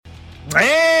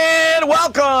And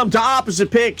welcome to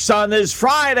Opposite Picks on this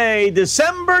Friday,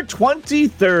 December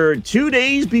 23rd, 2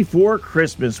 days before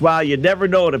Christmas. Wow, you'd never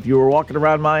know it if you were walking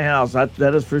around my house. That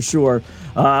is for sure.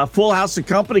 Full house of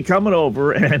company coming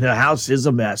over, and the house is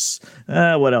a mess.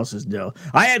 What else is new?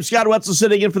 I am Scott Wetzel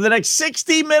sitting in for the next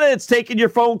 60 minutes, taking your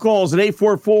phone calls at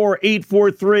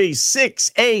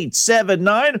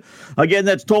 844-843-6879. Again,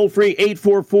 that's toll-free,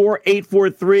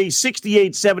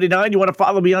 844-843-6879. You want to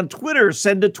follow me on Twitter,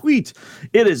 send a tweet.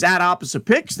 It is at Opposite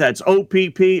Picks. That's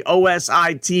OPPOSITE,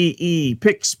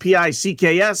 Picks,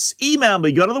 P-I-C-K-S. Email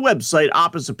me. Go to the website,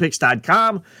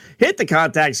 oppositepicks.com. Hit the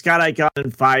contact Scott icon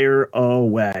and fire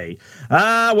away.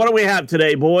 What do we have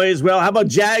today, boys? Well, how about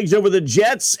Jags over the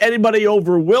Jets? Anybody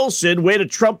over Wilson? Way to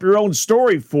trump your own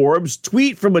story, Forbes.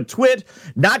 Tweet from a twit.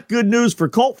 Not good news for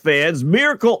Colt fans.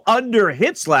 Miracle under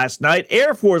hits last night.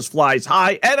 Air Force flies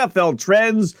high. NFL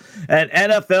trends and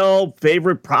NFL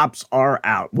favorite props are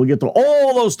out. We'll get to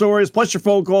all those stories, plus your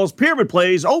phone calls, pyramid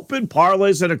plays, open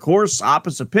parlays, and, of course,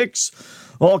 Opposite Picks.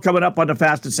 All coming up on the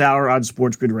fastest hour on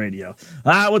Sports Grid Radio.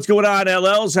 What's going on,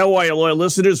 LLs? How are you, loyal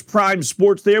listeners? Prime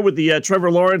Sports there with the Trevor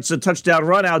Lawrence touchdown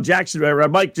run. Al Jackson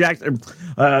with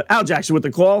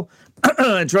the call.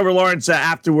 And Trevor Lawrence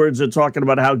afterwards talking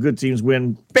about how good teams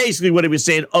win. Basically what he was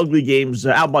saying, ugly games.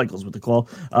 Al Michaels with the call.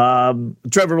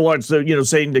 Trevor Lawrence,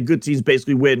 saying that good teams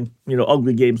basically win,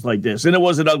 ugly games like this. And it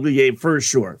was an ugly game for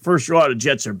sure. For sure, the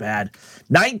Jets are bad.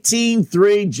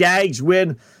 19-3, Jags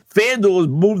win. FanDuel has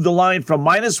moved the line from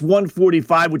minus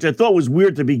 145, which I thought was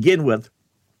weird to begin with,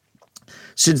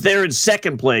 since they're in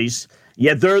second place,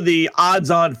 yet they're the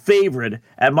odds-on favorite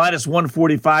at minus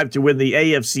 145 to win the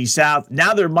AFC South.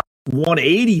 Now they're minus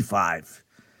 185.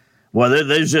 Well,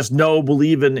 there's just no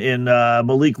believing in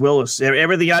Malik Willis.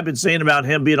 Everything I've been saying about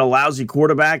him being a lousy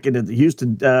quarterback and the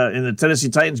Houston and the Tennessee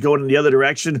Titans going in the other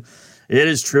direction, it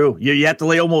is true. You have to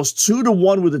lay almost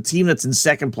 2-1 with a team that's in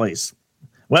second place.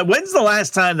 When's the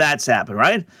last time that's happened,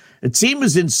 right? The team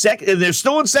is in second, and they're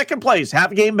still in second place,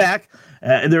 half a game back,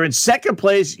 and they're in second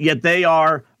place, yet they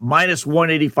are minus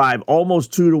 185,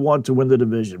 almost 2-1 to win the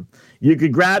division. You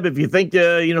could grab, if you think,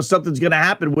 something's going to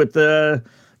happen with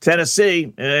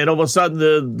Tennessee, and all of a sudden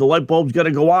the light bulb's going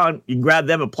to go on, you can grab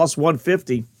them at plus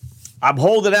 150. I'm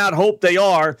holding out hope they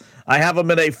are. I have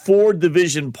them in a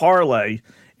 4-division parlay,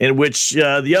 in which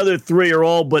the other 3 are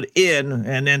all but in,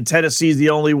 and then Tennessee's the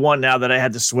only one now that I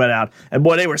had to sweat out. And,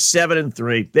 boy, they were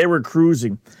 7-3. They were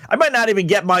cruising. I might not even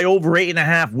get my over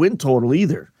 8.5 win total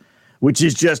either, which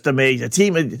is just amazing. A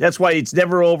team, that's why it's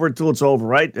never over until it's over,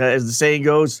 right? As the saying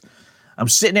goes. I'm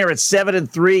sitting there at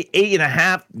 7-3,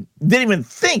 8.5.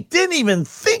 Didn't even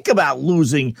think about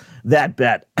losing that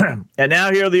bet. And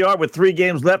now here they are with 3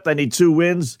 games left. I need 2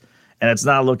 wins, and it's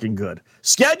not looking good.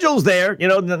 Schedule's there,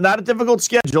 not a difficult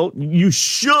schedule. You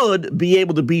should be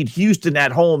able to beat Houston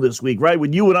at home this week, right?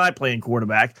 With you and I playing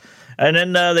quarterback. And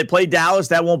then they play Dallas.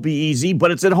 That won't be easy, but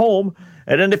it's at home.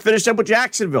 And then they finish up with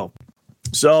Jacksonville.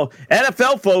 So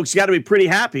NFL folks got to be pretty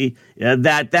happy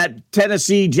that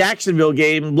Tennessee-Jacksonville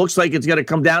game looks like it's going to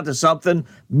come down to something.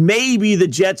 Maybe the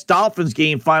Jets-Dolphins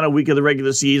game final week of the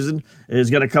regular season is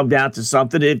going to come down to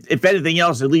something. If anything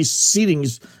else, at least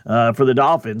seedings for the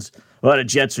Dolphins. Well, the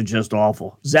Jets are just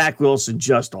awful. Zach Wilson,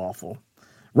 just awful.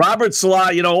 Robert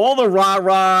Salah, all the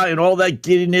rah-rah and all that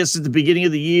giddiness at the beginning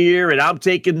of the year, and I'm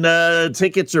taking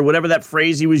tickets or whatever that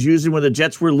phrase he was using when the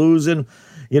Jets were losing.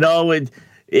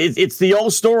 It's the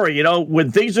old story. When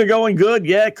things are going good,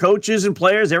 coaches and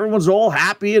players, everyone's all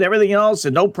happy and everything else,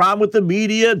 and no problem with the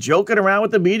media, joking around with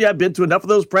the media. I've been to enough of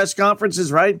those press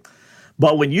conferences, right?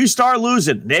 But when you start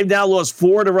losing, they've now lost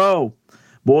 4 in a row.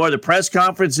 Boy, the press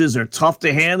conferences are tough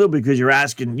to handle because you're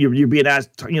being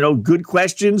asked, good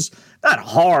questions. Not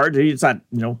hard. It's not,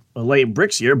 laying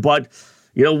bricks here, but,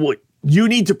 you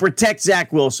need to protect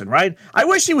Zach Wilson, right? I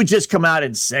wish he would just come out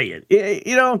and say it.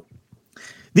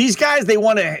 These guys, they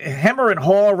want to hammer and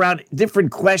haw around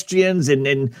different questions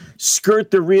and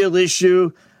skirt the real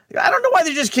issue. I don't know why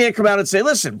they just can't come out and say,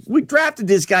 listen, we drafted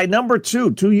this guy number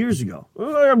 2 years ago.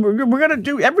 We're going to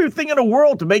do everything in the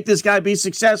world to make this guy be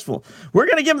successful. We're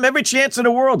going to give him every chance in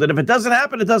the world. And if it doesn't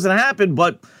happen, it doesn't happen.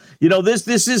 But,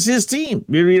 this is his team.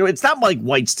 It's not Mike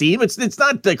White's team. It's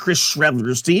not Chris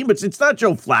Schrever's team. It's not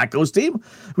Joe Flacco's team.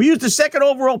 We used the 2nd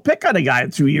overall pick on a guy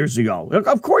 2 years ago.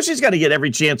 Of course he's got to get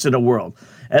every chance in the world.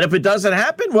 And if it doesn't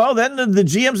happen, well, then the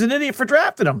GM's an idiot for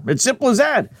drafting him. It's simple as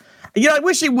that. I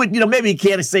wish he would, maybe he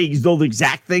can't say those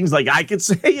exact things like I could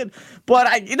say it, but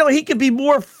he could be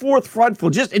more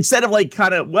forthfrontful, just instead of like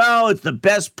kind of, well, it's the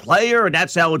best player and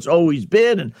that's how it's always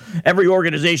been. And every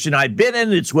organization I've been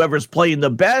in, it's whoever's playing the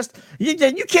best.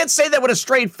 You can't say that with a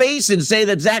straight face and say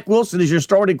that Zach Wilson is your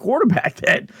starting quarterback.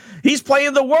 That he's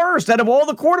playing the worst out of all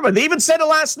the quarterbacks. They even said it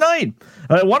last night.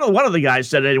 One of the guys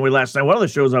said it anyway last night, one of the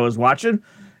shows I was watching.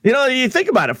 You think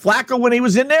about it. Flacco, when he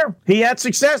was in there, he had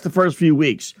success the first few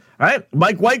weeks. All right,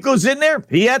 Mike White goes in there.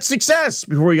 He had success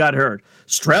before he got hurt.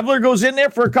 Strebler goes in there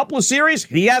for a couple of series.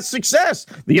 He has success.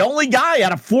 The only guy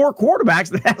out of 4 quarterbacks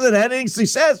that hasn't had any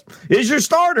success is your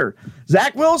starter,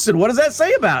 Zach Wilson. What does that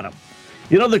say about him?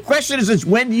 The question is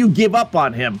when do you give up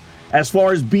on him as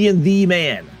far as being the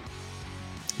man?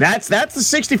 That's the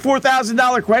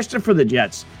 $64,000 question for the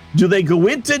Jets. Do they go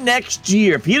into next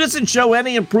year? If he doesn't show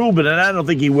any improvement, and I don't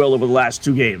think he will over the last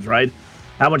 2 games, right?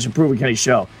 How much improvement can he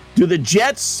show? Do the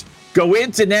Jets go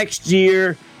into next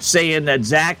year saying that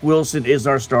Zach Wilson is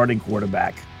our starting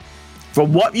quarterback?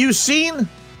 From what you've seen,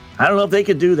 I don't know if they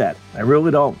could do that. I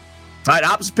really don't. All right,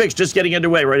 Opposite Picks just getting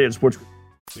underway right here at Sports.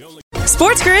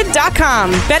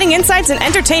 SportsGrid.com. Betting insights and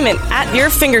entertainment at your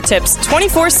fingertips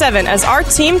 24/7 as our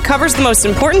team covers the most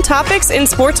important topics in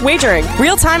sports wagering.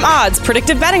 Real-time odds,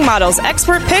 predictive betting models,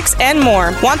 expert picks, and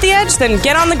more. Want the edge? Then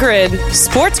get on the grid.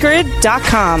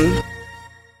 SportsGrid.com.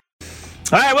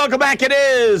 All right, welcome back. It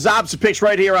is Opposite Picks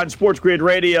right here on Sports Grid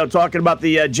Radio, talking about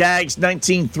the Jags'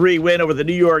 19-3 win over the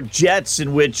New York Jets,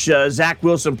 in which Zach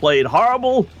Wilson played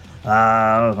horribly. He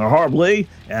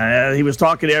was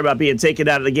talking there about being taken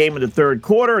out of the game in the third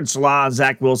quarter and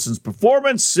Zach Wilson's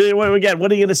performance. Again, what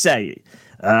are you going to say?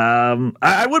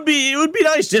 It would be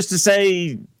nice just to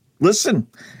say, listen,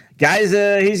 guys,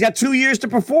 he's got 2 years to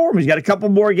perform. He's got a couple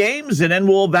more games, and then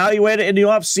we'll evaluate it in the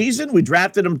offseason. We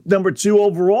drafted him number 2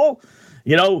 overall.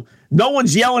 No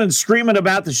one's yelling and screaming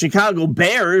about the Chicago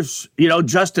Bears.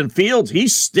 Justin Fields, he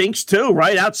stinks too,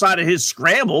 right? Outside of his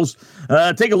scrambles,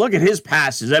 take a look at his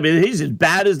passes. I mean, he's as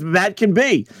bad can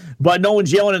be. But no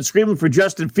one's yelling and screaming for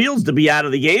Justin Fields to be out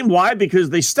of the game. Why?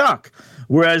 Because they stuck.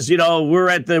 Whereas, we're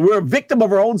a victim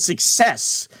of our own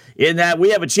success in that we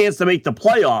have a chance to make the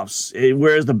playoffs,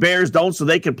 whereas the Bears don't, so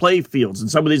they can play Fields. And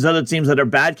some of these other teams that are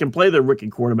bad can play their rookie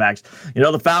quarterbacks.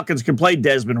 The Falcons can play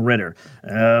Desmond Ridder.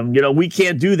 We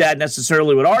can't do that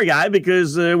necessarily with our guy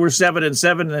because we're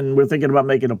 7-7 and we're thinking about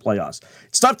making the playoffs.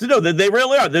 It's tough to do. They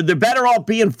really are. They're better off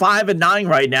being 5-9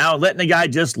 right now and letting the guy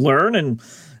just learn and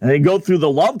go through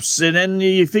the lumps, and then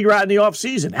you figure out in the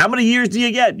offseason. How many years do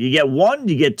you get? You get 1?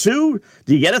 Do you get 2?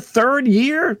 Do you get a third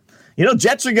year?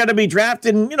 Jets are going to be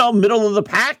drafting, middle of the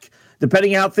pack,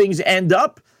 depending how things end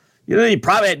up. You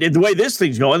probably, the way this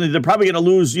thing's going, they're probably going to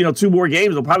lose, 2 more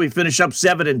games. They'll probably finish up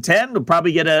 7-10. They'll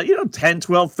probably get a, 10,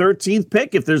 12, 13th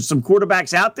pick. If there's some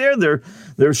quarterbacks out there,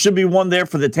 there should be one there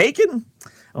for the taking.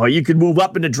 Or you could move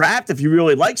up in the draft if you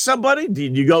really like somebody.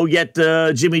 You go get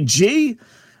Jimmy G.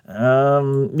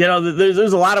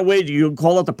 There's a lot of ways. You can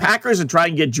call up the Packers and try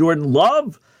and get Jordan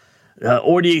Love.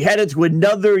 Or do you head into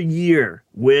another year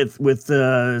with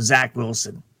Zach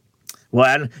Wilson?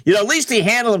 Well, at least he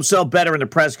handled himself better in the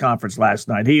press conference last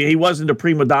night. He wasn't the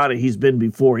prima donna he's been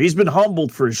before. He's been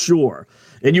humbled for sure.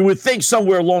 And you would think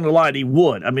somewhere along the line he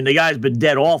would. I mean, the guy's been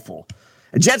dead awful.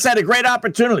 The Jets had a great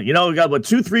opportunity. We got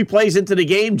 2-3 plays into the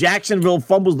game. Jacksonville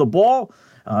fumbles the ball.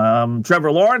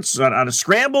 Trevor Lawrence on a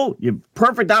scramble.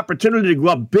 Perfect opportunity to go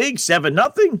up big,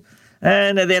 7-0.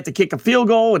 And they had to kick a field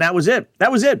goal, and that was it.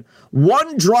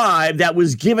 One drive that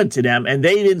was given to them, and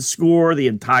they didn't score the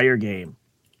entire game.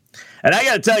 And I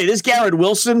got to tell you, this Garrett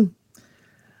Wilson,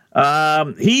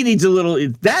 he needs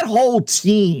that whole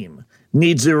team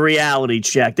needs a reality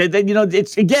check.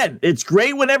 It's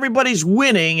great when everybody's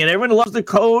winning and everyone loves the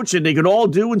coach and they can all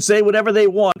do and say whatever they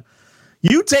want.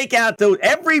 You take out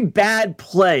every bad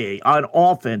play on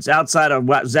offense outside of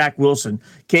Zach Wilson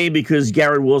came because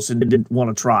Garrett Wilson didn't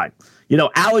want to try.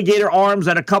 Alligator arms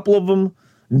on a couple of them,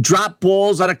 drop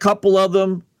balls on a couple of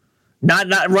them,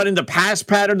 not running the pass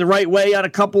pattern the right way on a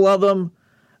couple of them.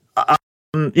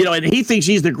 And he thinks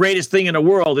he's the greatest thing in the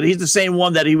world, and he's the same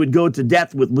one that he would go to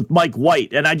death with Mike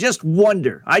White. And I just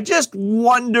wonder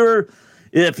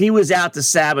if he was out to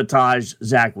sabotage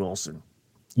Zach Wilson.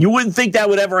 You wouldn't think that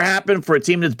would ever happen for a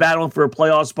team that's battling for a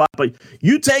playoff spot, but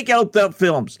you take out the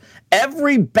films.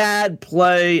 Every bad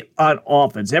play on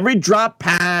offense, every drop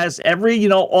pass, every,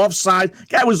 offside.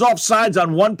 Guy was offsides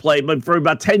on one play, but for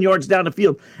about 10 yards down the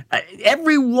field.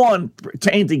 Every one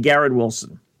pertained to Garrett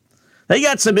Wilson. They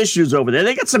got some issues over there.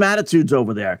 They got some attitudes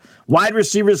over there. Wide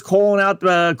receivers calling out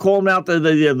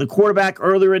the quarterback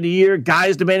earlier in the year.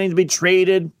 Guys demanding to be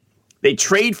traded. They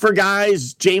trade for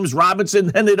guys, James Robinson,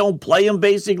 then they don't play him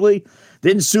basically.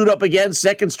 Didn't suit up again,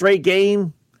 second straight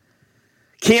game.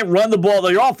 Can't run the ball.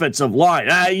 Their offensive line.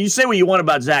 You say what you want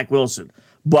about Zach Wilson,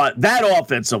 but that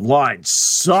offensive line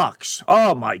sucks.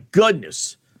 Oh, my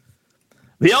goodness.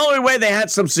 The only way they had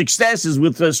some success is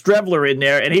with Streveler in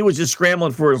there, and he was just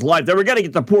scrambling for his life. They were going to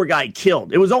get the poor guy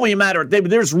killed. It was only a matter of they're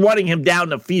just running him down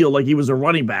the field like he was a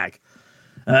running back.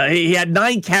 He had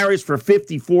 9 carries for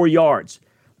 54 yards.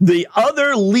 The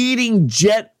other leading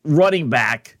Jet running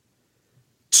back,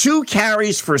 2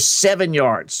 carries for 7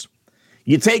 yards.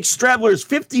 You take Streveler's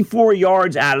 54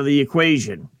 yards out of the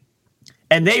equation,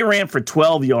 and they ran for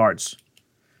 12 yards.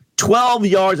 12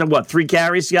 yards on what, 3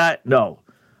 carries, Scott? No.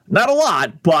 Not a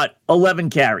lot, but 11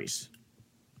 carries.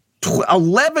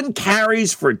 11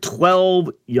 carries for 12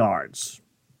 yards.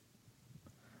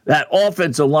 That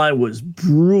offensive line was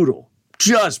brutal.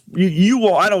 Just,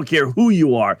 I don't care who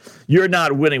you are, you're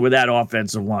not winning with that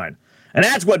offensive line. And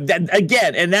that's what,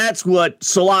 again, and that's what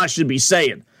Salah should be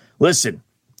saying. Listen,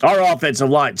 our offensive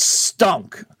line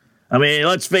stunk. I mean,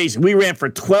 let's face it, we ran for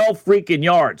 12 freaking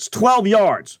yards. 12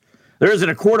 yards. There isn't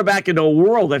a quarterback in the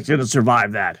world that's going to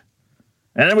survive that.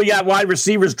 And then we got wide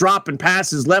receivers dropping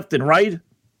passes left and right.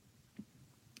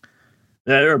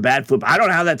 They're a bad flip. I don't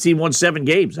know how that team won 7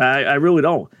 games. I really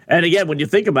don't. And again, when you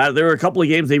think about it, there were a couple of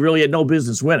games they really had no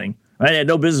business winning. Right? They had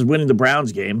no business winning the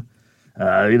Browns game.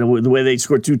 The way they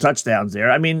scored 2 touchdowns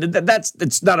there. I mean,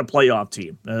 it's not a playoff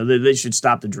team. They should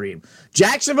stop the dream.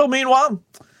 Jacksonville, meanwhile,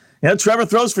 Trevor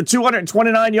throws for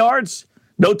 229 yards,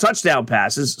 no touchdown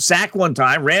passes, sacked 1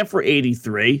 time, ran for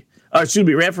 51.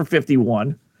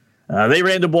 They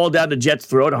ran the ball down the Jets'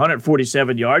 throat,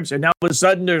 147 yards, and now all of a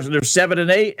sudden they're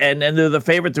 7-8, and they're the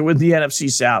favorite to win the NFC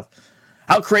South.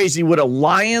 How crazy would a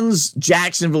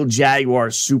Lions-Jacksonville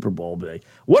Jaguars Super Bowl be?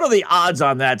 What are the odds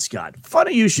on that, Scott?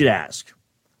 Funny you should ask.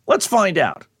 Let's find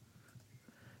out.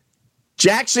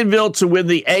 Jacksonville to win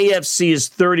the AFC is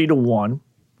 30-1.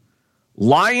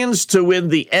 Lions to win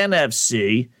the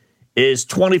NFC is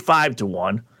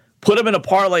 25-1. Put them in a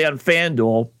parlay on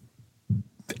FanDuel,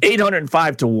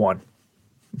 805-1.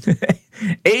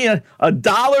 A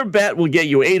dollar bet will get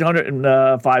you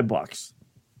 $805.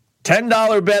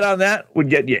 $10 bet on that would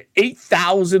get you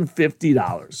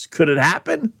 $8,050. Could it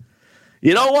happen?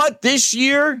 You know what? This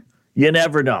year, you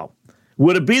never know.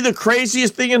 Would it be the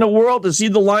craziest thing in the world to see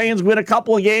the Lions win a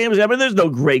couple of games? I mean, there's no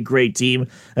great team,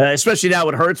 especially now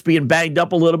with Hurts being banged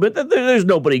up a little bit. There's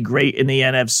nobody great in the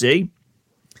NFC.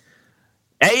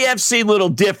 AFC a little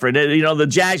different. The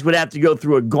Jags would have to go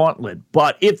through a gauntlet.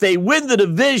 But if they win the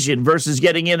division versus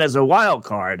getting in as a wild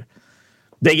card,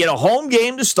 they get a home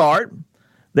game to start.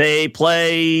 They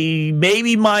play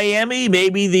maybe Miami,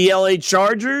 maybe the LA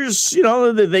Chargers.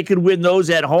 They could win those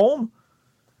at home.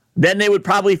 Then they would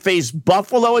probably face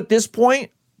Buffalo at this point.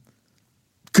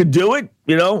 Could do it,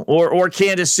 or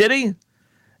Kansas City.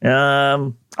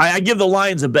 I give the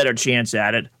Lions a better chance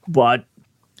at it, but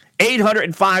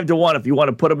 805-1 if you want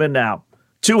to put them in now.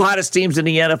 2 hottest teams in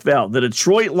the NFL, the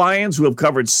Detroit Lions, who have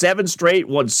covered 7 straight,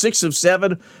 won 6 of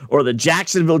 7, or the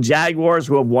Jacksonville Jaguars,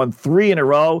 who have won 3 in a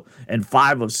row and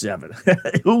 5 of 7.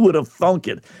 Who would have thunk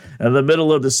it in the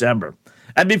middle of December?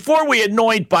 And before we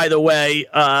anoint, by the way,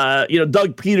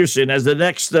 Doug Peterson as the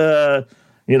next,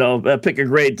 pick a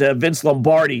great Vince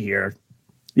Lombardi here.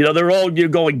 They're all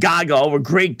going gaga over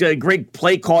great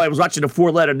play call. I was watching the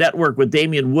 4-Letter Network with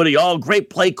Damian Woody. Oh, great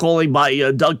play calling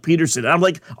by Doug Peterson. And I'm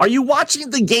like, are you watching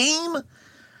the game?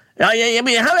 I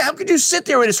mean, how could you sit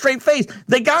there with a straight face?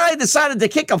 The guy decided to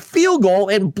kick a field goal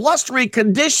in blustery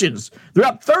conditions. They're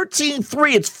up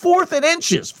 13-3. It's 4th and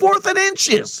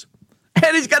inches.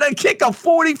 And he's going to kick a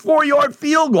 44-yard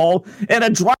field goal in a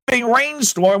driving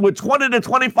rainstorm with 20 to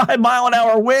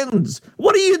 25-mile-an-hour winds.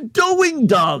 What are you doing,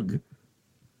 Doug?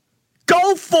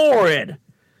 Go for it.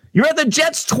 You're at the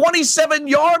Jets'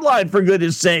 27-yard line, for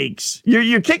goodness sakes.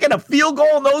 You're kicking a field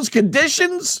goal in those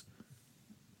conditions?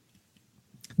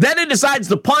 Then he decides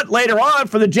to punt later on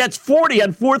for the Jets' 40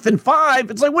 on 4th and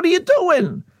 5. It's like, what are you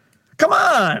doing? Come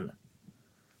on.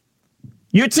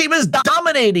 Your team is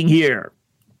dominating here.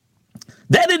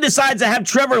 Then he decides to have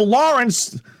Trevor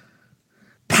Lawrence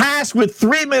pass with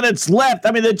 3 minutes left.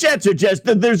 I mean, the Jets are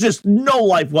there's just no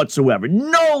life whatsoever.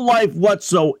 No life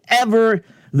whatsoever.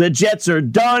 The Jets are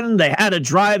done. They had a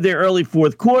drive there early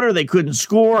 4th quarter. They couldn't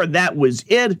score, and that was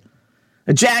it.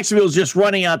 Jacksonville's just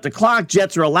running out the clock.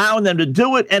 Jets are allowing them to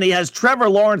do it, and he has Trevor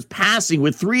Lawrence passing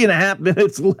with 3.5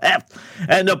 minutes left.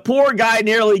 And the poor guy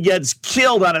nearly gets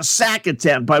killed on a sack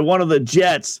attempt by one of the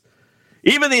Jets.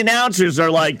 Even the announcers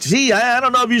are like, gee, I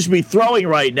don't know if you should be throwing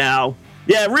right now.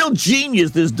 Yeah, real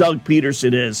genius this Doug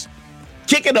Peterson is.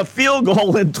 kicking a field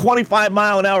goal in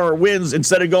 25-mile-an-hour winds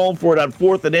instead of going for it on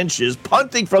 4th and inches,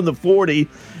 punting from the 40,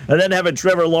 and then having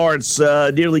Trevor Lawrence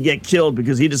nearly get killed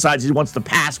because he decides he wants to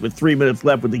pass with 3 minutes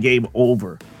left with the game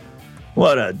over.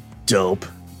 What a dope.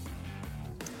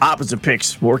 Opposite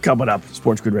picks. More coming up.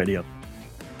 Sports Grid Radio.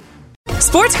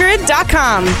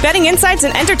 SportsGrid.com. Betting insights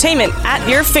and entertainment at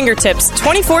your fingertips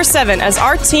 24/7 as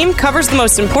our team covers the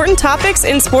most important topics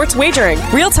in sports wagering.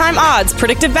 Real-time odds,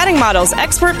 predictive betting models,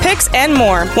 expert picks, and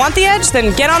more. Want the edge?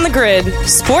 Then get on the grid.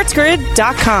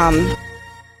 SportsGrid.com.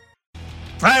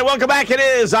 All right, welcome back. It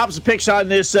is Opposite Picks on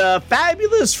this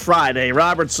fabulous Friday.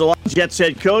 Robert Saleh, Jets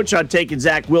head coach, on taking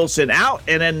Zach Wilson out,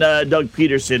 and then Doug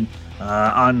Peterson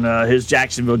on his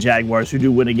Jacksonville Jaguars, who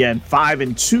do win again,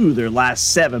 5-2 their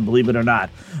last 7, believe it or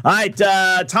not. All right,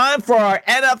 time for our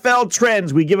NFL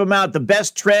trends. We give them out the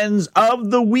best trends of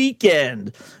the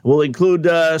weekend. We'll include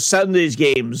Sunday's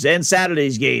games and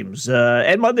Saturday's games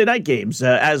and Monday night games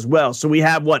as well. So we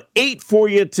have, 8 for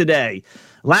you today.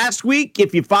 Last week,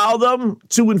 if you follow them,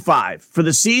 2-5. For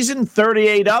the season,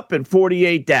 38 up and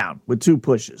 48 down with 2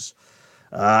 pushes.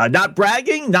 Not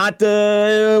bragging, not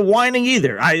whining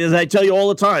either. As I tell you all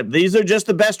the time, these are just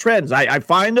the best trends. I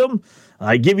find them.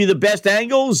 I give you the best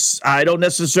angles. I don't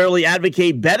necessarily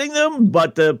advocate betting them,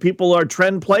 but people are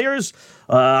trend players.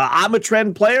 I'm a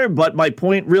trend player, but my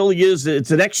point really is that it's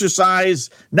an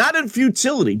exercise, not in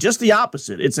futility, just the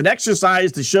opposite. It's an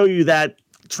exercise to show you that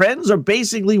trends are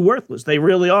basically worthless. They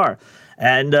really are.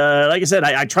 And like I said,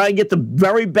 I try and get the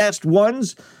very best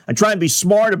ones. I try and be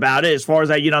smart about it as far as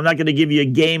I'm not going to give you a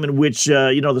game in which,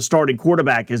 the starting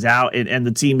quarterback is out and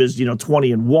the team is,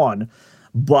 20-1.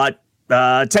 But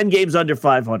 10 games under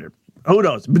 500. Who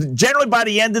knows? But generally by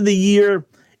the end of the year,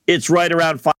 it's right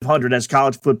around 500 as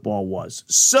college football was.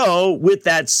 So with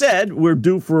that said, we're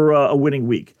due for a winning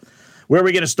week. Where are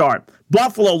we going to start?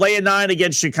 Buffalo laying 9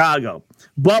 against Chicago.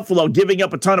 Buffalo giving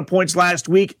up a ton of points last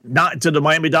week, not to the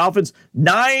Miami Dolphins.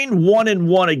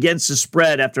 9-1-1 against the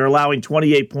spread after allowing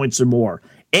 28 points or more.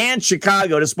 And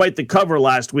Chicago, despite the cover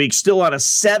last week, still on a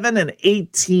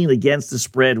 7-18 against the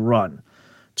spread run.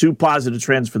 2 positive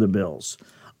trends for the Bills.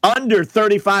 Under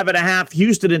 35.5,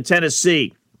 Houston and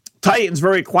Tennessee. Titans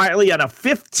very quietly on a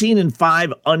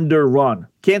 15-5 under run.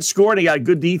 Can't score, and they got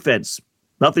good defense.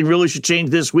 Nothing really should change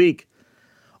this week.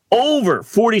 Over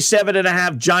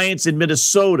 47.5 Giants in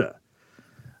Minnesota.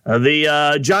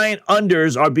 The Giant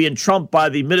unders are being trumped by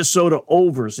the Minnesota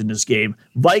overs in this game.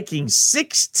 Vikings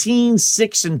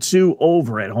 16-6-2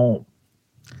 over at home.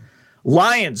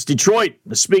 Lions, Detroit,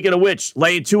 speaking of which,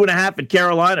 laying 2.5 at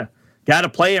Carolina. Got to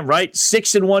play them, right?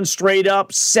 6-1 straight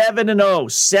up, 7-0,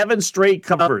 7 straight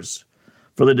covers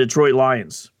for the Detroit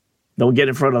Lions. They'll get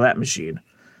in front of that machine.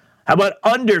 How about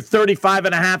under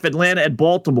 35.5 Atlanta at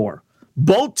Baltimore?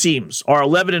 Both teams are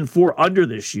 11-4 under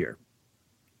this year.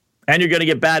 And you're going to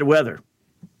get bad weather.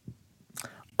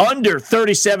 Under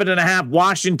 37.5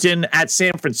 Washington at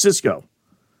San Francisco.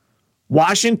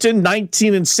 Washington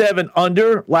 19-7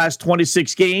 under last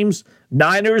 26 games.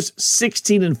 Niners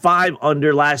 16-5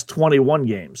 under last 21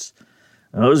 games.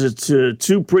 Now, those are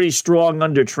two pretty strong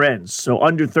under trends. So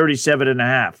under 37.5.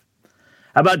 How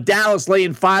about Dallas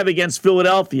laying 5 against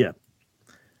Philadelphia?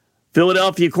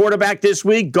 Philadelphia quarterback this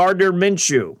week, Gardner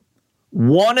Minshew.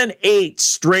 1-8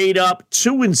 straight up,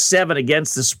 2-7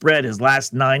 against the spread his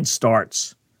last 9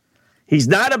 starts. He's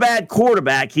not a bad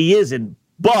quarterback, he isn't,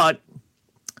 but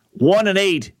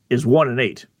 1-8 is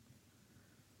 1-8.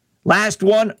 Last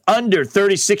one, under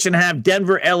 36.5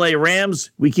 Denver LA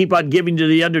Rams. We keep on giving to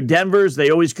the under Denvers.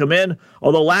 They always come in.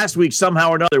 Although last week,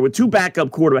 somehow or another, with 2 backup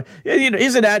quarterbacks.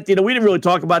 Isn't that, we didn't really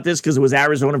talk about this because it was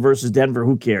Arizona versus Denver.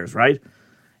 Who cares, right?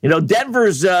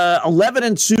 Denver's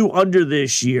 11-2 under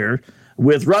this year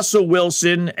with Russell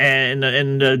Wilson and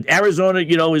Arizona,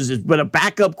 has been a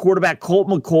backup quarterback, Colt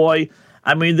McCoy.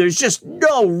 I mean, there's just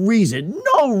no reason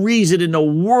in the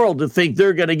world to think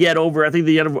they're going to get over. I think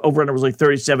the over-under was like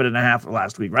 37.5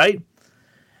 last week, right?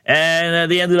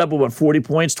 And they ended up with, 40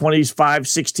 points,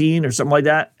 25-16 or something like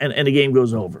that, and the game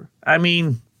goes over. I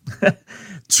mean,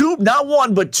 not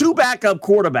one, but 2 backup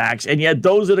quarterbacks, and yet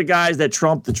those are the guys that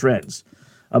trump the trends.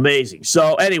 Amazing.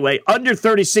 So anyway, under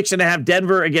 36.5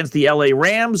 Denver against the LA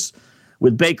Rams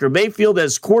with Baker Mayfield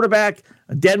as quarterback.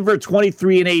 Denver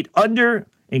 23-8 under,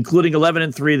 including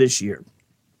 11-3 this year.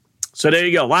 So there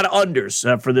you go. A lot of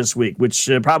unders for this week, which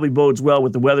probably bodes well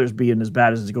with the weather's being as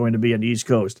bad as it's going to be on the East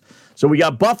Coast. So we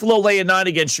got Buffalo laying 9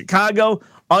 against Chicago,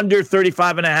 under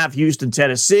 35.5 Houston,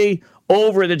 Tennessee,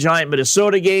 over in the Giant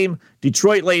Minnesota game.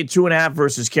 Detroit laying 2.5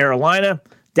 versus Carolina.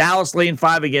 Dallas laying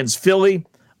 5 against Philly.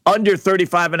 Under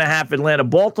 35.5 Atlanta,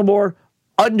 Baltimore.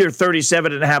 under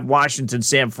 37.5 Washington,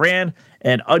 San Fran,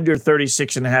 and under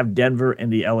 36.5 Denver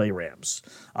and the LA Rams.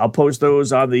 I'll post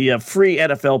those on the free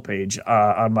NFL page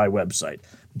on my website.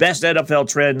 Best NFL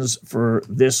trends for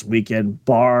this weekend,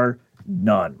 bar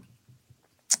none.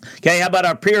 Okay, how about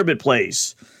our pyramid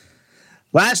plays?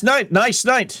 Last night, nice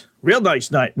night, real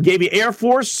nice night. Gave you Air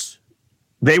Force.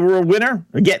 They were a winner.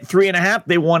 They get 3.5.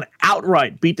 They won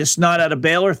outright. Beat the snot out of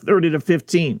Baylor,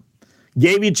 30-15.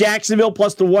 Gave you Jacksonville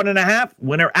plus the 1.5.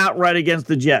 Winner outright against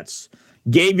the Jets.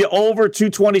 Gave you over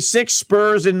 226.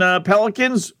 Spurs and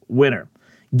Pelicans. Winner.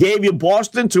 Gave you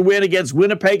Boston to win against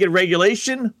Winnipeg in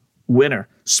regulation. Winner.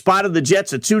 Spotted the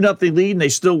Jets a 2-0 lead, and they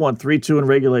still won 3-2 in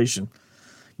regulation.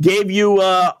 Gave you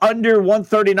under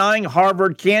 139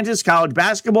 Harvard, Kansas college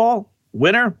basketball.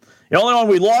 Winner. The only one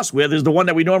we lost with is the one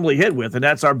that we normally hit with, and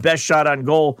that's our best shot on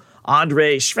goal,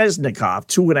 Andrei Svechnikov,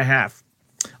 2.5.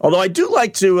 Although I do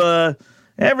like to,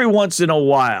 every once in a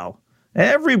while,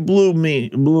 every blue moon,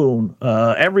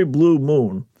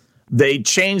 they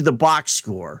change the box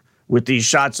score with these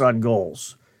shots on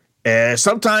goals.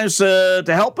 Sometimes to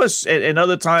help us, and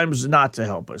other times not to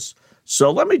help us.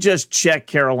 So let me just check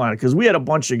Carolina, because we had a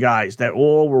bunch of guys that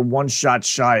all were one shot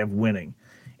shy of winning.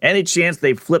 Any chance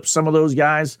they flip some of those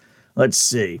guys? Let's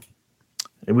see.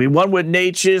 We won with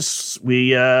Natchez.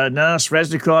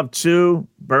 Svechnikov 2,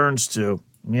 Burns 2.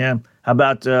 Yeah. How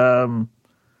about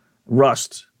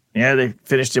Rust? Yeah, they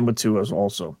finished him with 2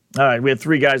 also. All right, we had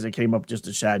 3 guys that came up just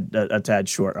a tad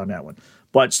short on that one.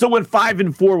 But still went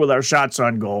 5-4 with our shots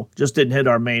on goal. Just didn't hit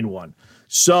our main one.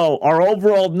 So our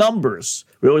overall numbers,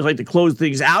 we always like to close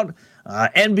things out.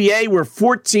 NBA, we're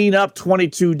 14 up,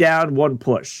 22 down, 1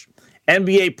 push.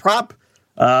 NBA prop,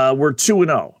 we're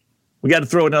 2-0. We got to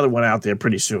throw another one out there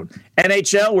pretty soon.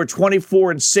 NHL, we're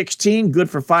 24-16,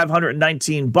 good for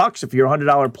 $519 if you're a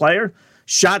 $100 player.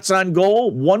 Shots on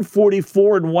goal,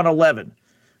 144 and 111.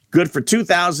 Good for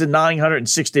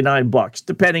 $2,969,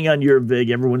 depending on your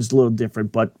vig. Everyone's a little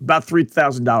different, but about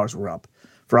 $3,000 we're up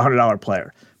for a $100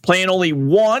 player. Playing only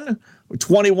 1,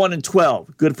 21 and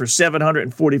 12, good for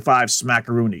 745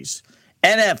 smackaroonies.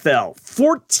 NFL,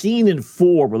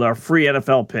 14-4 with our free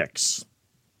NFL picks.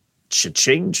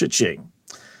 Cha-ching, cha-ching.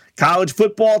 College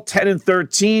football,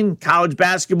 10-13. College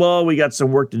basketball, we got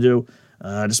some work to do.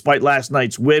 Despite last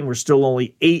night's win, we're still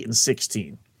only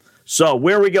 8-16. So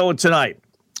where are we going tonight?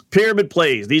 Pyramid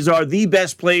plays. These are the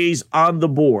best plays on the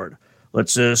board.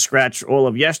 Let's scratch all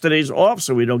of yesterday's off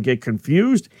so we don't get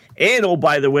confused. And, oh,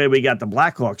 by the way, we got the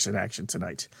Blackhawks in action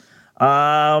tonight.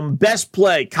 Best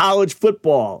play, college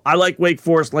football. I like Wake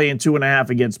Forest laying 2.5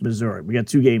 against Missouri. We got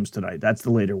 2 games tonight. That's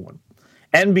the later one.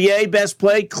 NBA best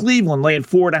play, Cleveland laying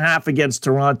 4.5 against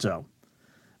Toronto.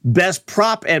 Best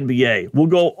prop NBA, we'll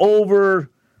go over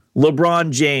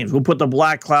LeBron James. We'll put the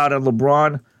black cloud on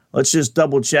LeBron. Let's just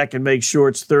double check and make sure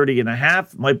it's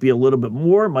 30.5. Might be a little bit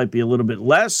more, might be a little bit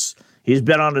less. He's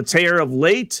been on a tear of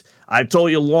late. I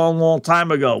told you a long, long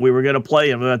time ago we were going to play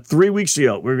him. 3 weeks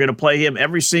ago, we were going to play him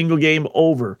every single game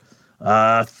over.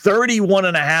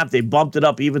 31.5. They bumped it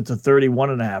up even to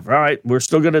 31.5. All right, we're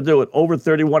still going to do it. Over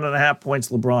 31.5 points,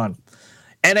 LeBron.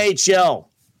 NHL.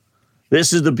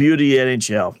 This is the beauty of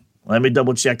NHL. Let me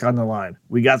double check on the line.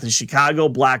 We got the Chicago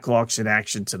Blackhawks in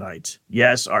action tonight.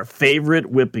 Yes, our favorite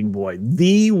whipping boy.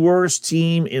 The worst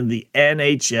team in the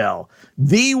NHL.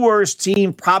 The worst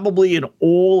team probably in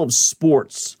all of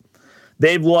sports.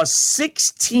 They've lost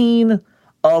 16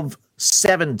 of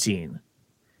 17.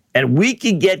 And we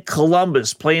could get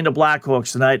Columbus playing the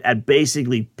Blackhawks tonight at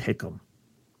basically pick 'em.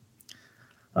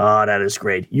 Oh, that is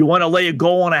great. You want to lay a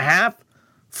goal and a half?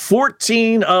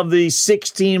 14 of the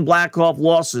 16 Blackhawk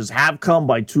losses have come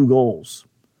by 2 goals.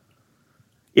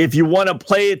 If you want to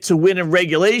play it to win in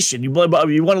regulation, you want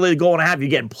to lay a goal and a half, you're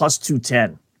getting plus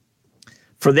 210.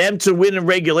 For them to win in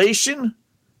regulation,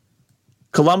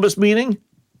 Columbus meaning,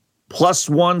 plus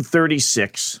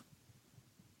 136.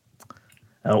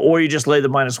 Or you just lay the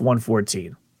minus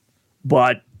 114.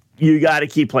 But you got to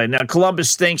keep playing. Now, Columbus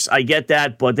stinks. I get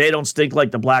that, but they don't stink like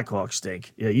the Blackhawks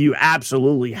stink. You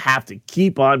absolutely have to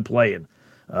keep on playing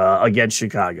against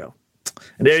Chicago.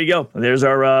 And there you go. There's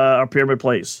our pyramid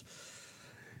plays.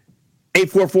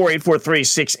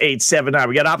 844-843-6879.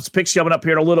 We got opposite picks coming up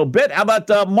here in a little bit. How about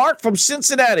Mark from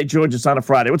Cincinnati joins us on a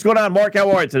Friday? What's going on, Mark?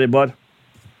 How are you today, bud?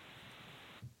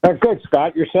 Good,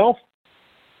 Scott. Yourself?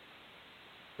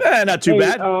 Not too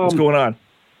bad. What's going on?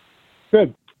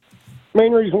 Good.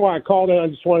 Main reason why I called in, I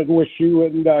just wanted to wish you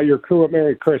and your crew a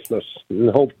Merry Christmas, and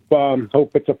hope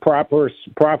it's a proper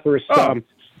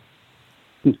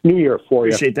New Year for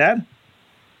you. Appreciate that.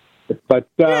 But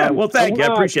yeah, well, thank you.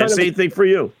 I appreciate it. Same thing for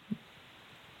you.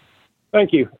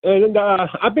 Thank you. And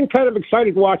I've been kind of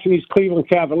excited watching these Cleveland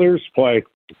Cavaliers play.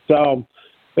 So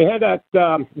they had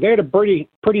a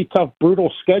pretty tough,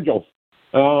 brutal schedule.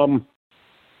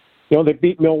 They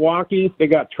beat Milwaukee, they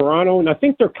got Toronto, and I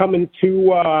think they're coming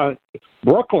to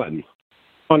Brooklyn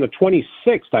on the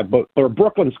 26th. Or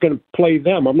Brooklyn's going to play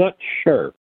them. I'm not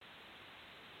sure,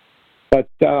 but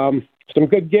some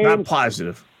good games. Not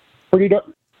positive.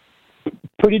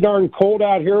 Pretty darn cold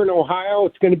out here in Ohio.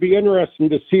 It's going to be interesting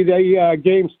to see the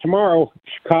games tomorrow,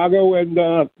 Chicago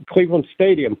and Cleveland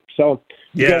Stadium. So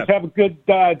you guys have a good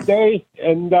day,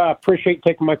 and appreciate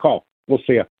taking my call. We'll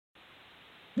see you.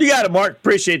 You got it, Mark.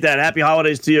 Appreciate that. Happy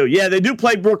holidays to you. Yeah, they do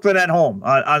play Brooklyn at home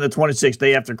on the 26th,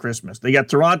 day after Christmas. They got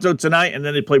Toronto tonight, and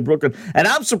then they play Brooklyn. And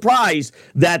I'm surprised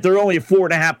that they're only a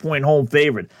 4.5-point home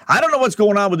favorite. I don't know what's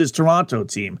going on with this Toronto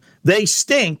team. They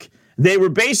stink. They were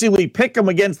basically pick 'em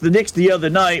against the Knicks the other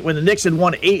night when the Knicks had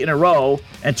won 8 in a row,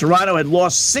 and Toronto had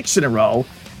lost 6 in a row.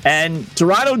 And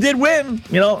Toronto did win,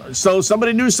 so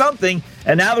somebody knew something.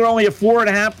 And now they're only a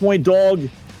 4.5-point dog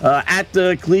at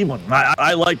Cleveland.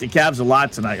 I like the Cavs a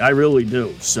lot tonight. I really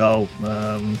do. So,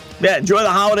 enjoy the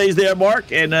holidays there,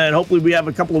 Mark, and hopefully we have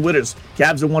a couple of winners.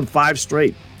 Cavs have won 5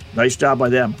 straight. Nice job by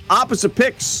them. Opposite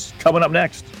picks coming up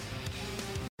next.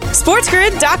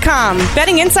 SportsGrid.com.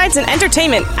 Betting insights and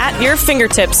entertainment at your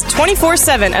fingertips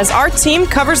 24/7 as our team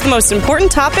covers the most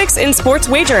important topics in sports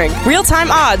wagering.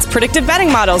 Real-time odds, predictive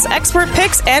betting models, expert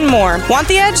picks, and more. Want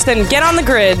the edge? Then get on the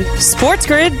grid.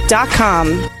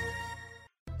 SportsGrid.com.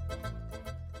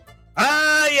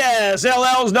 Yes,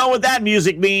 LLs know what that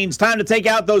music means. Time to take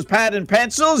out those pad and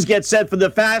pencils, get set for the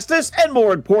fastest, and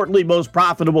more importantly, most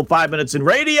profitable 5 minutes in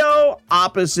radio,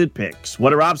 Opposite Picks.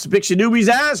 What are Opposite Picks you newbies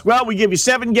ask? Well, we give you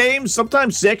 7 games,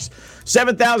 sometimes 6,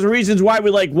 7,000 reasons why we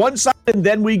like one side, and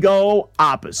then we go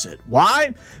opposite.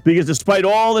 Why? Because despite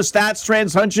all the stats,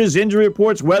 trends, hunches, injury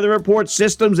reports, weather reports,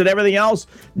 systems, and everything else,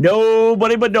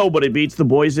 nobody beats the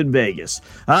boys in Vegas.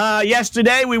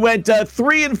 Yesterday, we went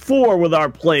 3-4 with our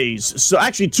plays. So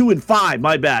actually 2-5,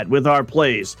 my bad, with our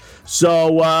plays.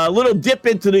 So a little dip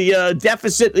into the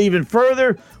deficit even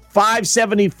further.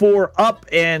 574 up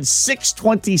and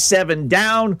 627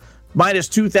 down. Minus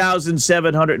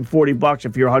 $2,740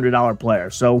 if you're a $100 player.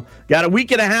 So got a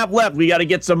week and a half left. We got to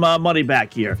get some money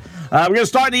back here. We're going to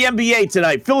start in the NBA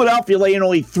tonight. Philadelphia laying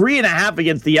only 3.5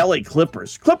 against the LA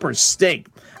Clippers. Clippers stink.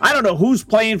 I don't know who's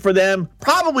playing for them.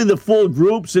 Probably the full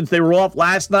group since they were off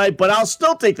last night, but I'll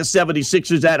still take the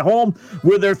 76ers at home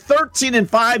where they're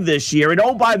 13-5 this year. And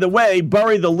oh, by the way,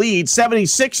 bury the lead.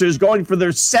 76ers going for their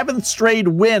 7th straight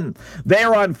win.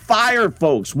 They're on fire,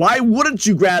 folks. Why wouldn't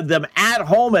you grab them at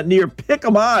home at near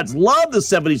pick-em odds? Love the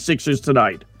 76ers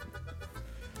tonight.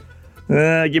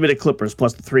 Give me the Clippers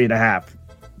plus the 3.5.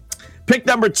 Pick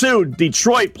number 2,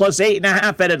 Detroit plus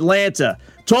 8.5 at Atlanta.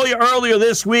 Told you earlier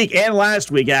this week and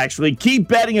last week, actually, keep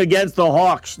betting against the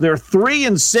Hawks. They're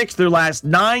 3-6 their last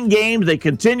 9 games. They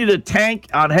continue to tank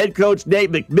on head coach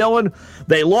Nate McMillan.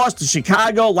 They lost to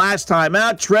Chicago last time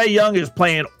out. Trae Young is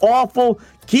playing awful.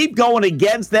 Keep going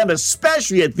against them,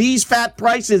 especially at these fat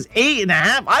prices,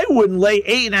 8.5. I wouldn't lay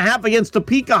 8.5 against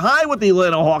Topeka High with the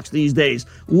Atlanta Hawks these days.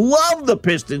 Love the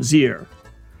Pistons here.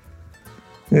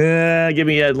 Give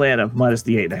me Atlanta minus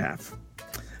the 8.5.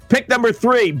 Pick number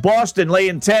 3, Boston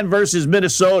laying 10 versus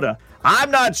Minnesota.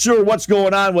 I'm not sure what's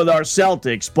going on with our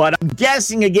Celtics, but I'm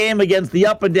guessing a game against the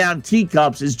up-and-down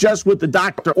teacups is just what the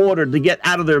doctor ordered to get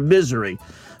out of their misery.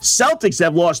 Celtics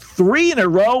have lost 3 in a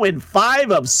row and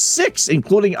 5 of 6,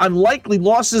 including unlikely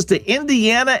losses to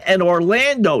Indiana and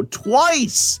Orlando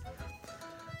twice.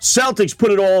 Celtics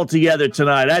put it all together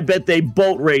tonight. I bet they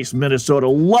boat race Minnesota.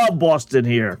 Love Boston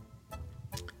here.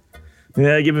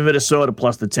 Yeah, give me Minnesota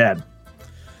plus the 10.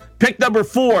 Pick number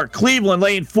 4, Cleveland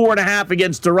laying 4.5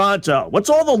 against Toronto.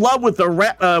 What's all the love with the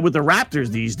Raptors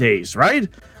these days, right?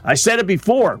 I said it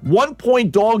before.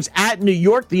 1-point dogs at New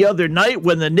York the other night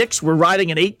when the Knicks were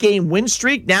riding an 8-game win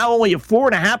streak. Now only a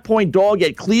 4.5-point dog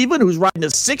at Cleveland, who's riding a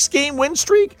 6-game win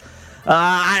streak.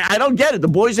 I don't get it. The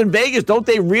boys in Vegas, don't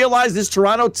they realize this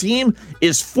Toronto team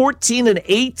is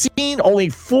 14-18, only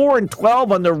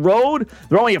 4-12 on the road?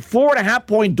 They're only a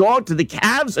 4.5-point dog to the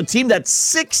Cavs, a team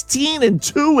that's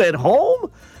 16-2 at home?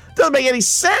 Doesn't make any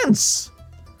sense.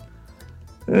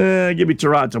 Give me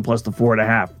Toronto plus the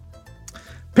 4.5.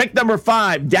 Pick number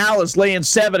 5, Dallas laying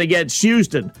 7 against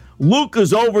Houston.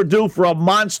 Luka's overdue for a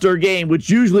monster game, which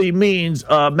usually means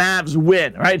Mavs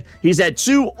win, right? He's had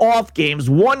 2 off games,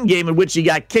 1 game in which he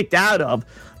got kicked out of.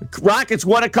 Rockets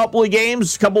won a couple of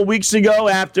games a couple of weeks ago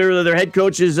after their head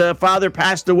coach's father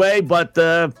passed away, but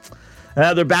they're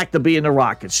back to being the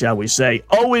Rockets, shall we say.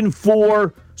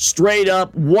 0-4 straight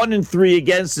up 1-3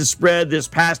 against the spread this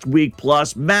past week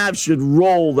plus. Mavs should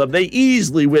roll them. They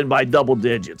easily win by double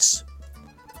digits.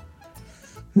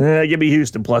 Give me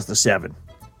Houston plus the 7.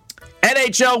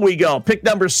 NHL we go. Pick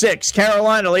number 6.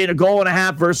 Carolina laying a goal and a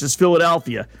half versus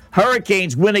Philadelphia.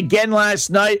 Hurricanes win again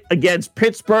last night against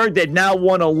Pittsburgh. They've now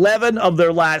won 11 of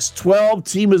their last 12.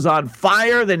 Team is on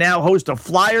fire. They now host a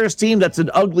Flyers team that's an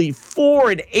ugly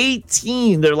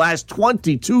 4-18 their last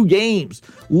 22 games.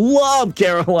 Love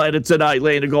Carolina tonight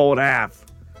laying a goal and a half.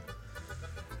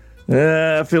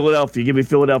 Philadelphia. Give me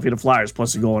Philadelphia to Flyers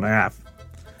plus a goal and a half.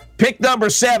 Pick number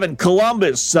 7,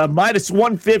 Columbus, minus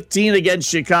 115 against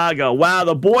Chicago. Wow,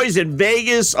 the boys in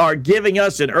Vegas are giving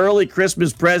us an early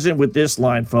Christmas present with this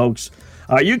line, folks.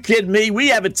 Are you kidding me? We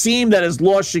have a team that has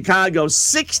lost Chicago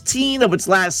 16 of its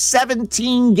last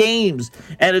 17 games,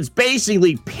 and it's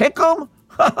basically pick 'em.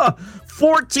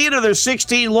 14 of their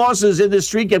 16 losses in this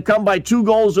streak have come by 2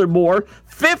 goals or more.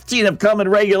 15 have come in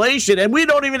regulation, and we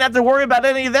don't even have to worry about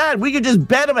any of that. We could just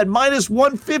bet them at minus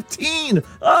 115.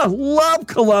 Oh, love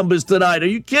Columbus tonight. Are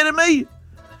you kidding me?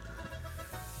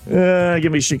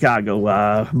 Give me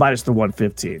Chicago, minus the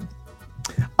 115.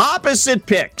 Opposite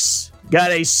picks.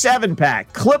 Got a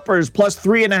 7-pack. Clippers plus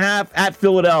 3.5 at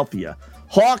Philadelphia.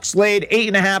 Hawks laid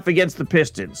 8.5 against the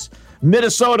Pistons.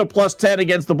 Minnesota plus 10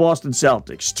 against the Boston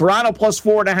Celtics. Toronto plus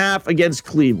 4.5 against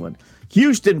Cleveland.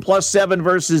 Houston plus 7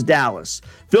 versus Dallas.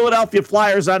 Philadelphia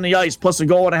Flyers on the ice plus a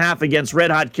goal and a half against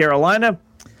Red Hot Carolina.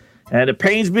 And it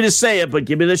pains me to say it, but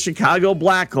give me the Chicago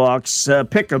Blackhawks.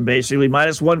 Pick them basically,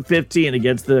 minus 115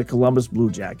 against the Columbus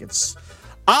Blue Jackets.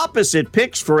 Opposite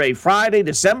picks for a Friday,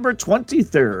 December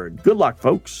 23rd. Good luck,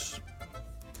 folks.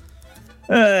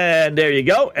 And there you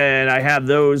go. And I have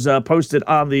those posted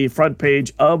on the front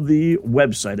page of the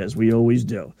website, as we always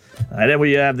do. And then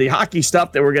we have the hockey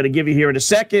stuff that we're going to give you here in a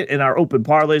second. In our open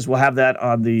parlays, we'll have that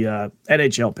on the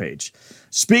NHL page.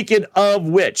 Speaking of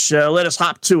which, let us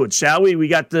hop to it, shall we? We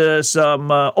got some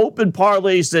open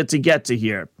parlays to get to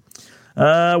here.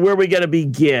 Where are we going to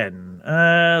begin?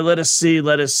 Let us see.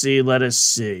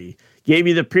 Gave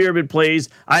you the pyramid plays.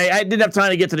 I didn't have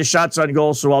time to get to the shots on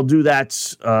goal, so I'll do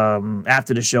that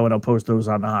after the show, and I'll post those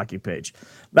on the hockey page.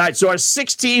 All right, so our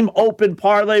 6-team open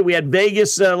parlay, we had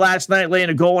Vegas last night laying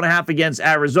a goal and a half against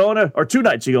Arizona, or 2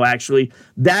 nights ago, actually.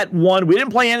 That won. We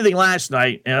didn't play anything last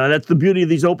night. That's the beauty of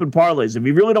these open parlays. If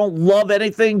you really don't love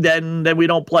anything, then we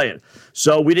don't play it.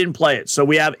 So we didn't play it. So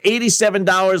we have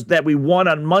 $87 that we won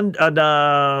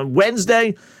on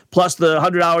Wednesday, plus the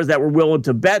 $100 that we're willing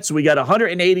to bet. So we got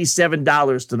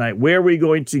 $187 tonight. Where are we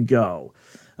going to go?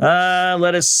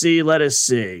 Let us see.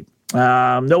 No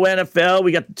NFL.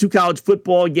 We got the 2 college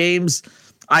football games.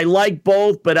 I like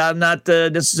both, but I'm not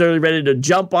necessarily ready to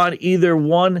jump on either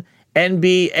one.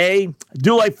 NBA. I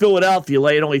do like Philadelphia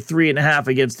laying only 3.5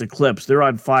 against the Clips. They're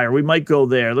on fire. We might go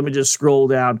there. Let me just scroll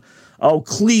down. Oh,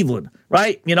 Cleveland,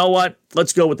 right? You know what?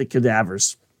 Let's go with the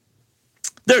Cadavers.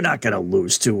 They're not going to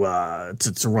lose to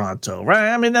Toronto, right?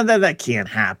 I mean, that can't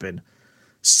happen.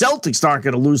 Celtics aren't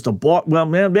going to lose to Boston. Well,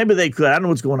 man, maybe they could. I don't know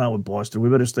what's going on with Boston. We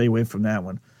better stay away from that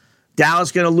one.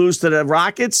 Dallas going to lose to the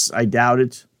Rockets? I doubt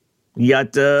it. You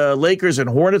got Lakers and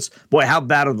Hornets. Boy, how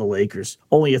bad are the Lakers?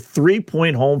 Only a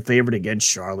 3-point home favorite against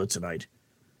Charlotte tonight.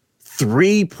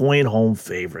 3-point home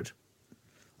favorite.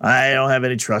 I don't have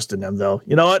any trust in them, though.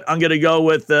 You know what? I'm going to go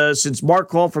with, since Mark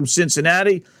called from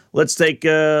Cincinnati, let's take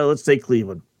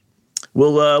Cleveland.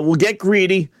 We'll get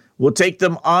greedy. We'll take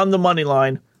them on the money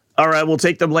line. All right, we'll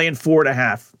take them laying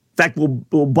 4.5. In fact,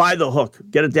 we'll buy the hook.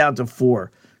 Get it down to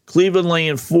 4. Cleveland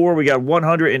laying 4. We got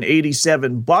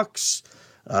 $187.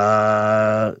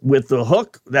 With the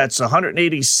hook, that's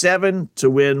 187 to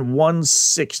win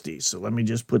 160. So let me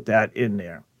just put that in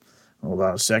there. Hold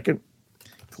on a second.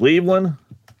 Cleveland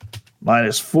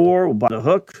minus 4. We'll buy the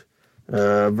hook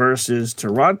versus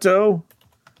Toronto.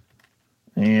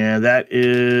 And that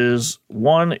is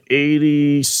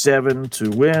 187 to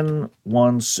win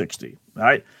 160. All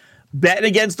right. Betting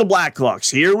against the Blackhawks.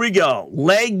 Here we go.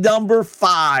 Leg number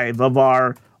 5 of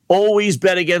our always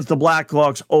bet against the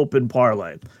Blackhawks open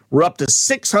parlay. We're up to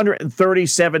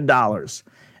 $637.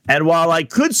 And while I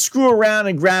could screw around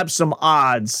and grab some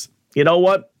odds, you know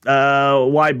what?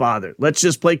 Why bother? Let's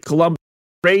just play Columbus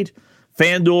straight.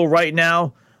 FanDuel right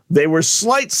now. They were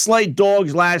slight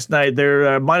dogs last night.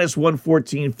 They're minus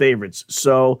 114 favorites.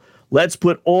 So let's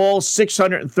put all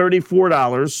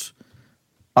 $634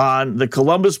 on the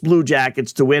Columbus Blue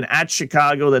Jackets to win at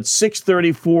Chicago. That's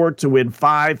 $634 to win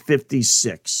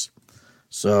 $556.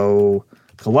 So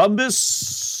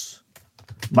Columbus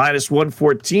minus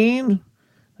 114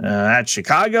 at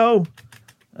Chicago.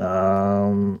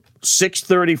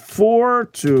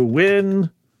 $634 to win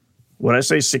What did I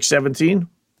say? 617?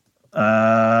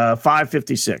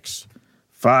 556.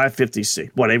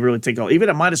 556. What, they really take all, even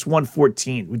at minus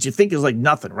 114, which you think is like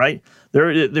nothing, right?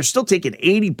 They're still taking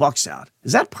 $80 out.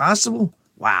 Is that possible?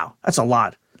 Wow, that's a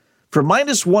lot. For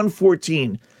minus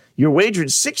 114, you're wagering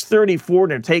 634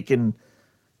 and they're taking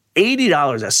 $80,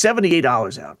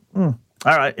 $78 out. All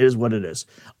right, it is what it is.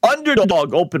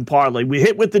 Underdog open parlay. We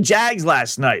hit with the Jags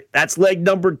last night. That's leg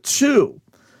number 2.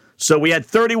 So we had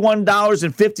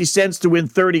 $31.50 to win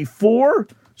 34.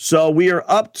 So we are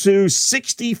up to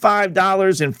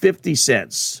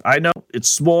 $65.50. I know it's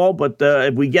small, but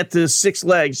if we get to 6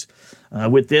 legs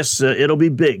with this, it'll be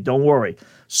big. Don't worry.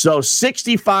 So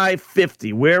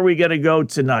 $65.50. Where are we going to go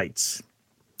tonight?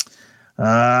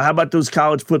 How about those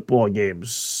college football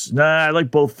games? Nah, I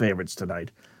like both favorites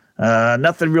tonight.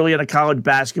 Nothing really on a college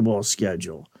basketball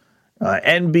schedule.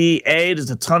 NBA, there's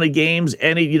a ton of games.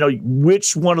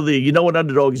 Which one of the, what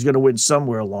underdog is going to win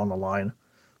somewhere along the line?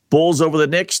 Bulls over the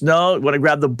Knicks? No. Want to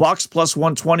grab the Bucks plus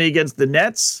 120 against the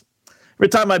Nets? Every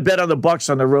time I bet on the Bucks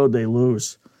on the road, they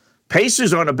lose.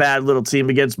 Pacers aren't a bad little team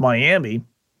against Miami.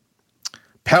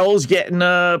 Pels getting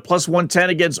plus 110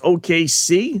 against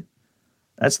OKC.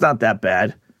 That's not that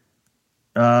bad.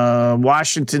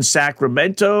 Washington,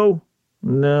 Sacramento?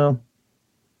 No.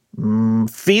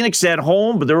 Phoenix at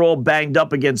home, but they're all banged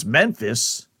up against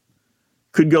Memphis.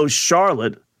 Could go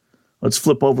Charlotte. Let's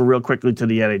flip over real quickly to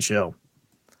the NHL.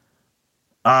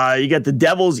 You got the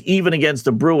Devils even against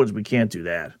the Bruins. We can't do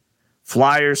that.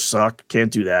 Flyers suck.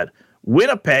 Can't do that.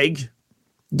 Winnipeg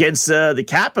against the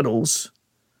Capitals.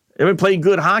 They've been playing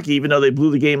good hockey, even though they blew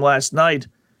the game last night.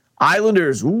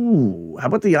 Islanders. Ooh, how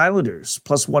about the Islanders?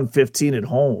 Plus 115 at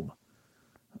home.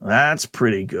 That's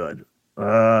pretty good.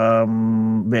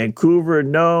 Vancouver,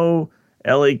 no.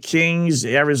 LA Kings,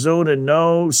 Arizona,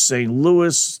 no. St.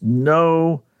 Louis,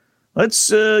 no. Let's,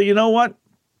 you know what?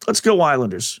 Let's go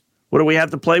Islanders. What do we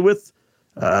have to play with?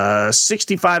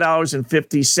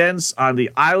 $65.50 on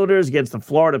the Islanders against the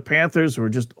Florida Panthers, who are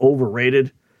just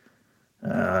overrated.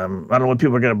 I don't know when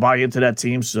people are going to buy into that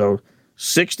team. So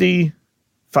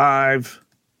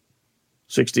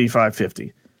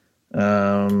 65.50.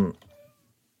 And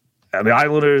the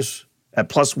Islanders at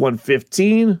plus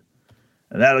 115,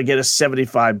 and that'll get us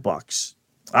 $75.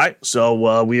 All right,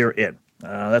 so we are in.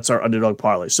 That's our underdog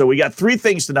parlay. So we got 3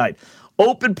 things tonight.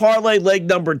 Open parlay leg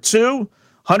number 2,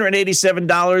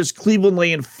 $187. Cleveland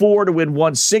laying 4 to win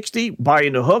 160.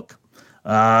 Buying the hook.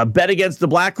 Bet against the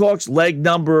Blackhawks. Leg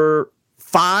number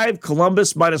 5,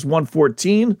 Columbus minus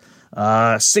 114.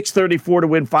 634 to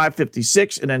win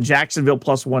 556. And then Jacksonville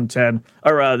plus 110.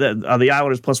 Or the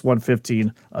Islanders plus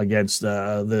 115 against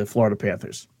the Florida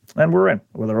Panthers. And we're in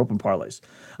with our open parlays.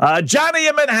 Johnny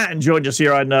in Manhattan joined us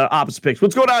here on Opposite Picks.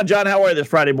 What's going on, John? How are you this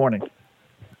Friday morning?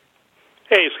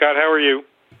 Hey, Scott. How are you?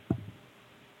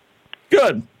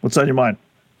 Good. What's on your mind?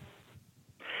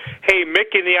 Hey,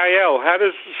 Mick in the IL, how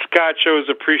does Scott show his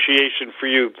appreciation for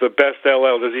you, the best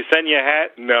LL? Does he send you a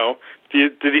hat? No.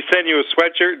 Did he send you a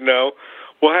sweatshirt? No.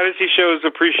 Well, how does he show his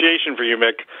appreciation for you,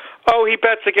 Mick? Oh, he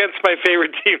bets against my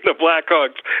favorite team, the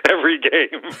Blackhawks, every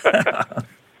game.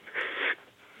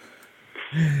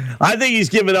 I think he's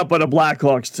given up on the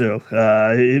Blackhawks, too.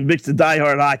 Mick's a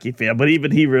diehard hockey fan, but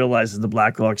even he realizes the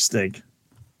Blackhawks stink.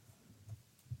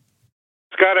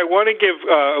 Scott, I want to give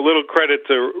a little credit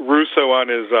to Russo on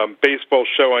his baseball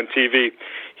show on TV.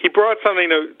 He brought something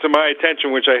to my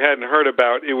attention which I hadn't heard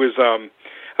about. It was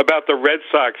about the Red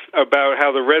Sox, about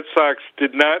how the Red Sox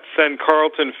did not send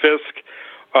Carlton Fisk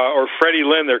or Freddie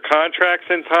Lynn their contracts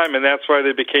in time, and that's why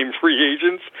they became free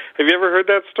agents. Have you ever heard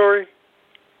that story?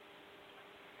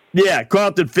 Yeah,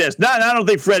 Carlton Fisk. No, I don't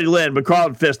think Freddie Lynn, but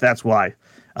Carlton Fisk, that's why.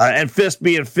 And Fisk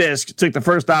being Fisk took the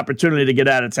first opportunity to get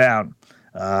out of town.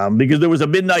 Because there was a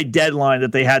midnight deadline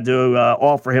that they had to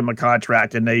offer him a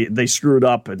contract, and they screwed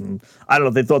up. And I don't know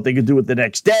if they thought they could do it the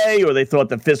next day, or they thought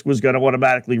that Fisk was going to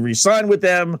automatically re-sign with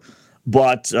them.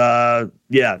 But,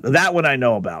 yeah, that one I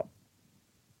know about.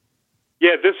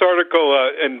 Yeah, this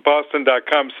article in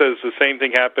Boston.com says the same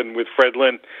thing happened with Fred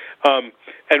Lynn.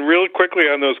 And real quickly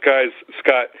on those guys,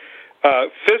 Scott,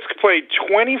 Fisk played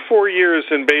 24 years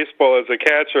in baseball as a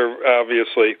catcher,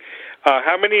 obviously.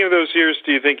 How many of those years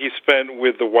do you think he spent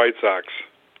with the White Sox?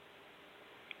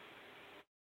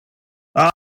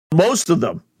 Most of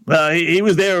them. He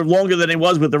was there longer than he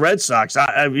was with the Red Sox.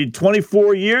 I mean,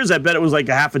 24 years. I bet it was like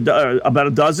about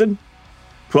a dozen.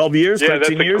 12 years, 13 years.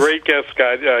 Yeah, that's a great guess,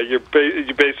 Scott. You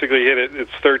basically hit it. It's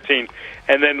 13.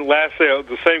 And then lastly,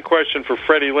 the same question for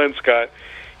Freddie Lynn, Scott.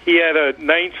 He had a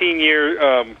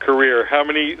 19-year career. How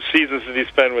many seasons did he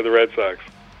spend with the Red Sox?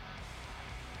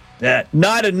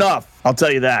 Not enough, I'll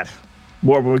tell you that.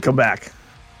 More when we come back.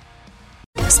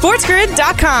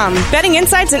 SportsGrid.com. Betting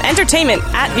insights and entertainment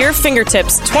at your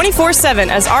fingertips 24/7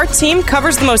 as our team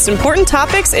covers the most important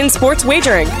topics in sports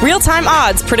wagering. Real-time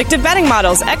odds, predictive betting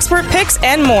models, expert picks,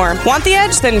 and more. Want the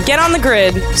edge? Then get on the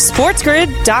grid.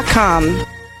 SportsGrid.com.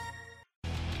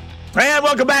 And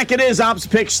welcome back. It is Ops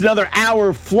Picks, another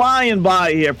hour flying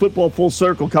by here. Football Full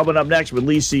Circle coming up next with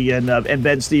Lisi and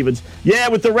Ben Stevens. Yeah,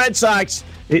 with the Red Sox,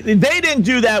 they didn't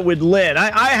do that with Lynn.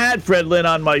 I had Fred Lynn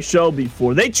on my show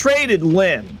before. They traded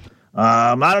Lynn.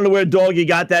 I don't know where, Doggy,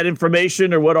 got that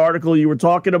information or what article you were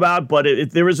talking about, but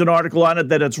if there is an article on it,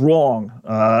 then it's wrong.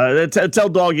 Tell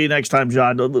Doggy next time,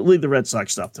 John, leave the Red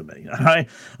Sox stuff to me. All right?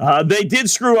 They did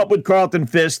screw up with Carlton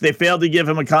Fisk. They failed to give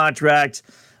him a contract.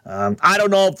 I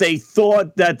don't know if they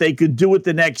thought that they could do it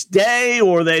the next day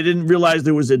or they didn't realize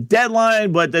there was a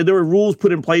deadline, but there were rules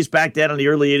put in place back then in the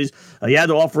early 80s. You had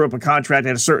to offer up a contract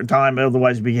at a certain time,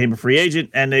 otherwise you became a free agent,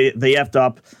 and they effed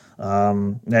up,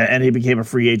 and he became a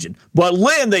free agent. But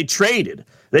Lynn, they traded.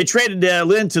 They traded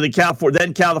Lynn to the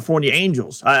California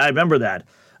Angels. I remember that.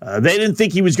 They didn't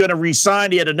think he was going to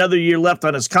re-sign. He had another year left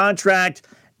on his contract.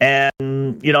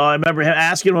 And, I remember him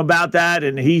asking him about that,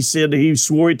 and he said he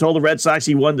swore he told the Red Sox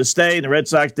he wanted to stay, and the Red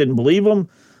Sox didn't believe him,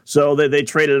 so they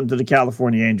traded him to the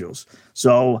California Angels.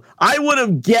 So I would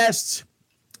have guessed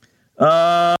him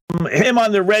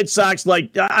on the Red Sox,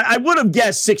 I would have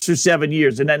guessed 6 or 7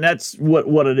 years, and that's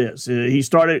what it is. He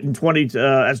started in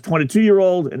as a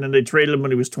 22-year-old, and then they traded him when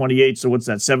he was 28, so what's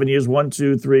that, 7 years? 1,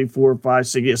 2, 3, 4, 5,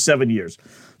 6 years, 7 years.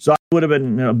 So I would have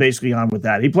been basically on with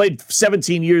that. He played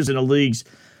 17 years in the leagues.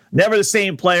 Never the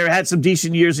same player, had some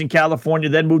decent years in California,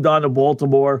 then moved on to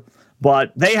Baltimore.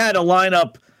 But they had a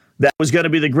lineup that was going to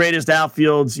be the greatest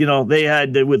outfields. They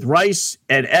had with Rice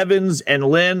and Evans and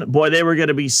Lynn. Boy, they were going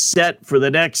to be set for the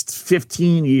next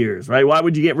 15 years, right? Why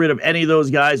would you get rid of any of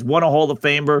those guys? One a Hall of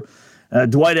Famer,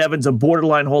 Dwight Evans, a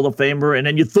borderline Hall of Famer. And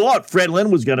then you thought Fred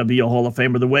Lynn was going to be a Hall of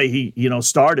Famer the way he,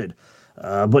 started.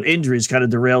 But injuries kind of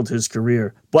derailed his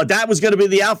career. But that was going to be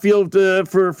the outfield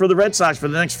for the Red Sox for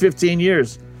the next 15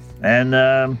 years. And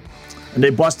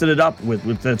they busted it up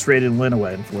with trading Lynn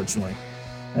away, unfortunately.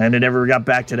 And they never got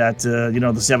back to that,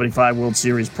 the 75 World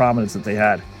Series prominence that they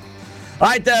had. All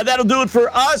right, that'll do it for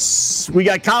us. We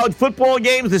got college football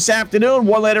games this afternoon,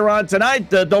 one later on tonight.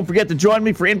 Don't forget to join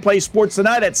me for In-Play Sports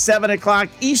tonight at 7 o'clock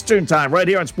Eastern Time, right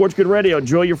here on Sports Grid Radio.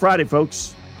 Enjoy your Friday,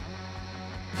 folks.